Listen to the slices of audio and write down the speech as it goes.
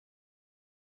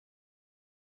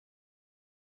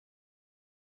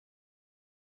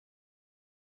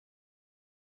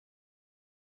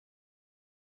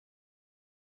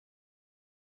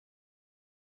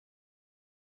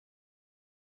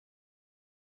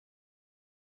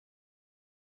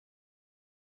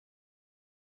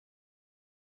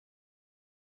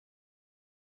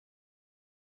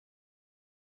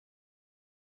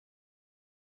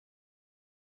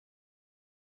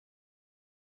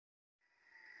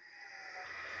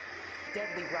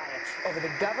deadly riots over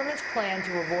the government's plan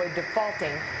to avoid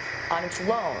defaulting on its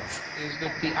loans. Is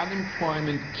that the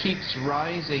unemployment keeps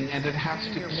rising, and it has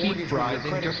to keep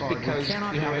rising just because you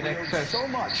have an excess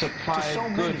supply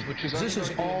of goods, which is... This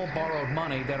is all borrowed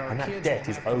money that our and that kids debt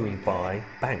is owned by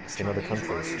banks in other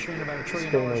countries. It's about $1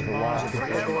 trillion.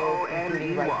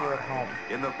 Including right here at home.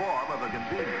 In the form of a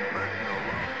convenient personal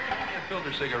loan. A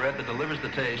filter cigarette that delivers the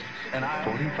taste, and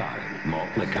 45 malt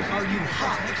liquor. Are you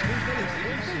hot?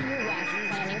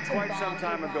 Quite some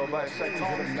time ago, by a section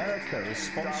of America is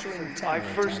sponsoring I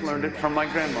first learned it from my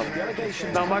grandmother.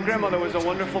 Now, my grandmother was a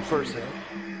wonderful person.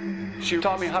 She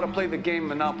taught me how to play the game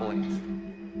Monopoly.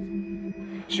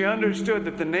 She understood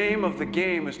that the name of the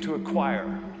game is to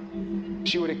acquire.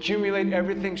 She would accumulate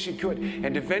everything she could,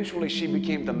 and eventually she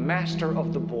became the master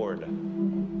of the board.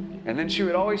 And then she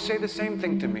would always say the same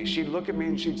thing to me. She'd look at me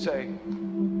and she'd say,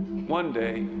 "One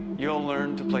day, you'll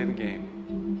learn to play the game."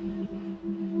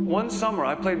 One summer,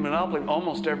 I played Monopoly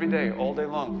almost every day, all day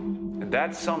long. And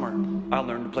that summer, I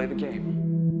learned to play the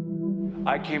game.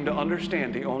 I came to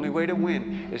understand the only way to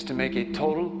win is to make a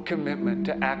total commitment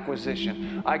to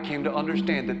acquisition. I came to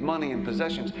understand that money and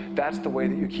possessions, that's the way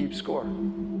that you keep score.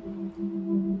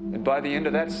 And by the end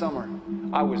of that summer,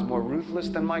 I was more ruthless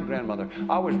than my grandmother.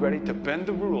 I was ready to bend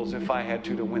the rules if I had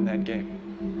to win that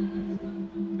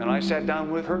game. And I sat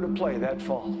down with her to play that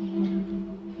fall.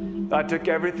 I took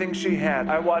everything she had.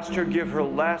 I watched her give her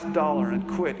last dollar and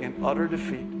quit in utter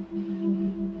defeat.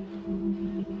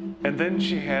 And then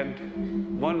she had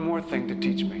one more thing to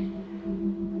teach me.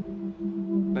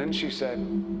 Then she said,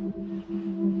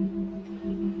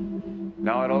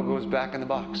 "Now it all goes back in the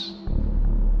box."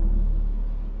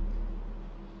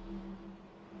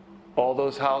 All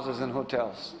those houses and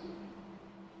hotels,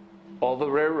 all the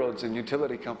railroads and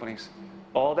utility companies,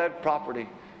 all that property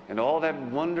and all that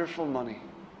wonderful money.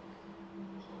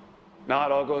 Now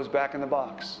it all goes back in the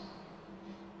box.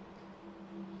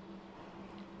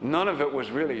 None of it was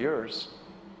really yours.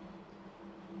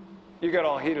 You got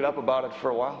all heated up about it for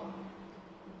a while.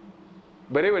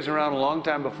 But it was around a long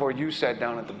time before you sat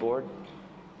down at the board.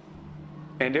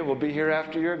 And it will be here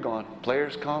after you're gone.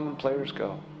 Players come and players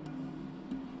go.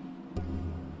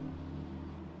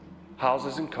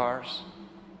 Houses and cars,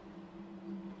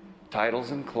 titles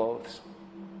and clothes,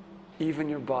 even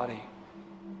your body.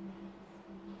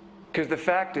 Because the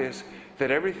fact is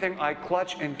that everything I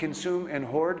clutch and consume and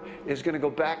hoard is going to go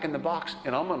back in the box,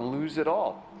 and I'm going to lose it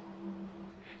all.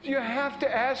 You have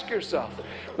to ask yourself,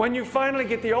 when you finally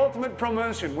get the ultimate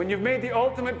promotion, when you've made the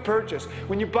ultimate purchase,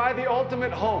 when you buy the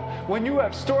ultimate home, when you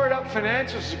have stored up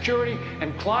financial security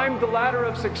and climbed the ladder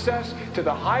of success to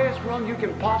the highest rung you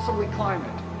can possibly climb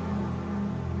it,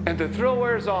 and the thrill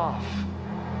wears off,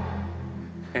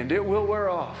 and it will wear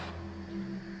off,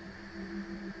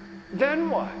 then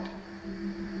what?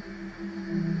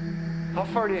 How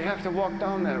far do you have to walk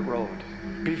down that road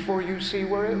before you see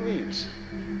where it leads?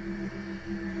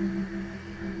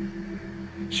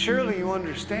 Surely you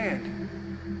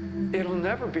understand, it'll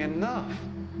never be enough.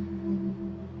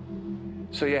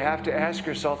 So you have to ask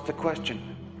yourself the question,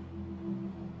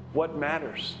 what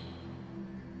matters?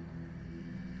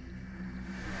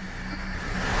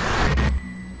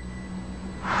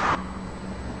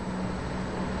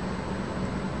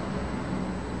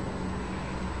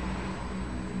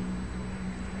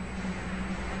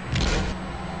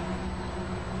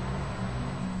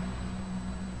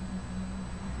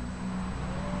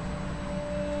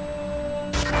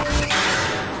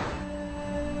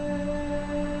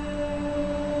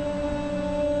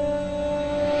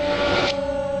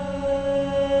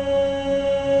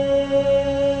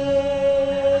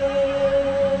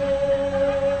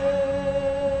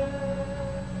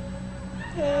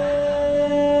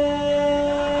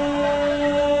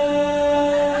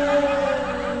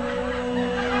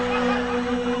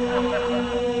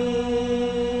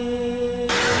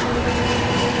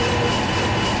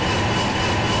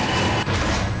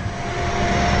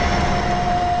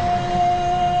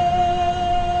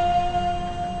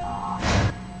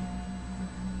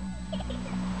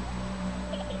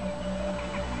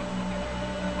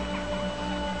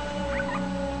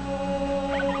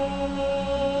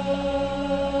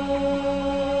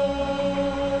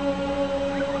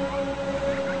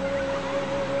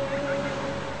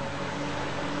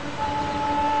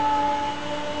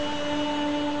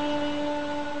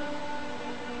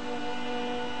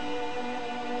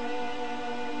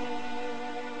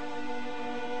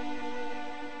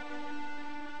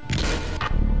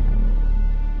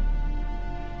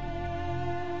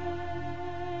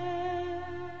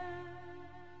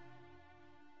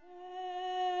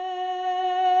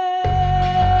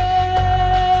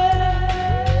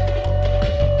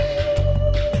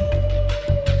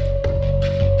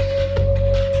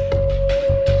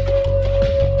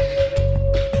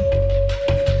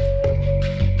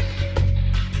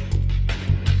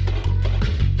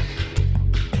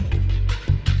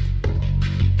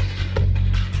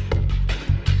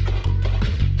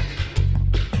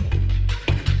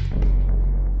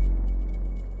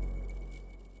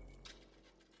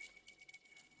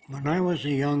 was a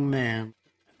young man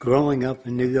growing up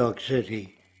in New York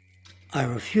City, I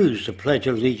refused to pledge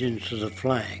allegiance to the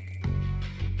flag.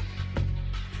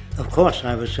 Of course,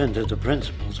 I was sent to the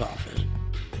principal's office,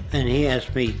 and he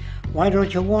asked me, "Why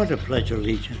don't you want to pledge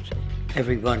allegiance?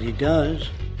 Everybody does."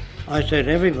 I said,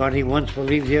 "Everybody once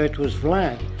believed the earth was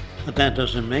flat, but that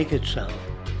doesn't make it so."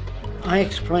 I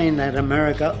explained that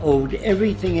America owed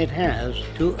everything it has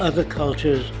to other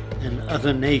cultures and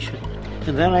other nations,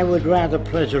 and that I would rather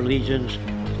pledge allegiance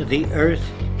to the earth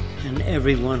and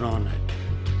everyone on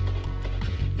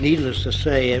it. Needless to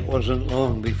say, it wasn't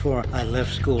long before I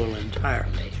left school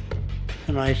entirely,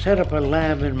 and I set up a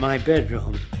lab in my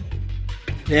bedroom.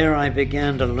 There I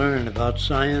began to learn about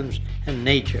science and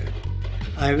nature.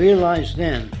 I realized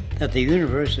then that the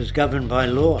universe is governed by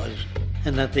laws,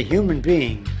 and that the human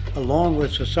being, along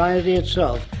with society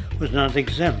itself, was not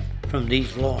exempt from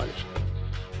these laws.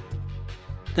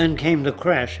 Then came the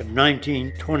crash of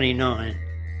 1929,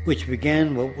 which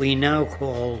began what we now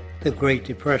call the Great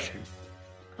Depression.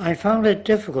 I found it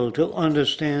difficult to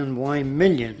understand why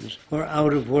millions were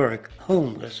out of work,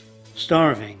 homeless,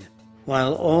 starving,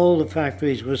 while all the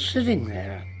factories were sitting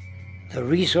there. The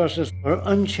resources were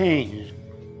unchanged.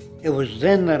 It was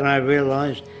then that I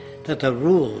realized that the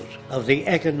rules of the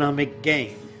economic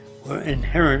game were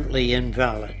inherently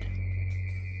invalid.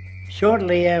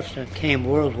 Shortly after came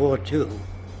World War II,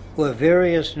 where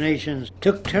various nations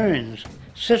took turns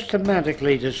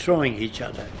systematically destroying each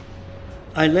other.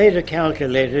 I later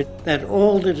calculated that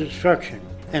all the destruction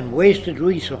and wasted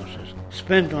resources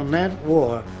spent on that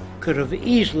war could have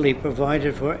easily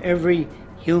provided for every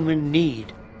human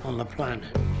need on the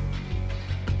planet.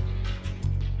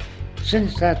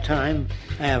 Since that time,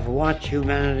 I have watched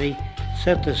humanity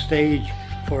set the stage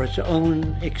for its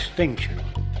own extinction.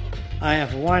 I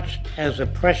have watched as the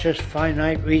precious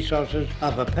finite resources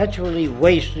are perpetually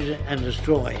wasted and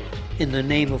destroyed in the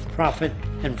name of profit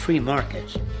and free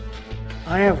markets.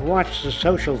 I have watched the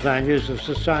social values of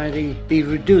society be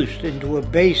reduced into a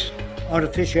base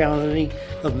artificiality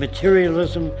of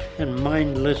materialism and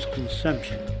mindless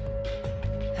consumption.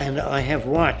 And I have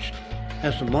watched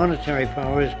as the monetary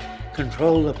powers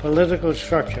control the political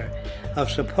structure of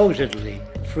supposedly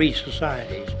free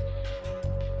societies.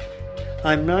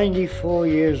 I'm 94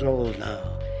 years old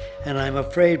now, and I'm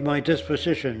afraid my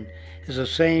disposition is the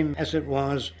same as it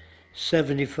was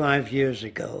 75 years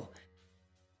ago.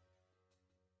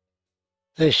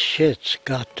 This shit's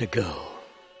got to go.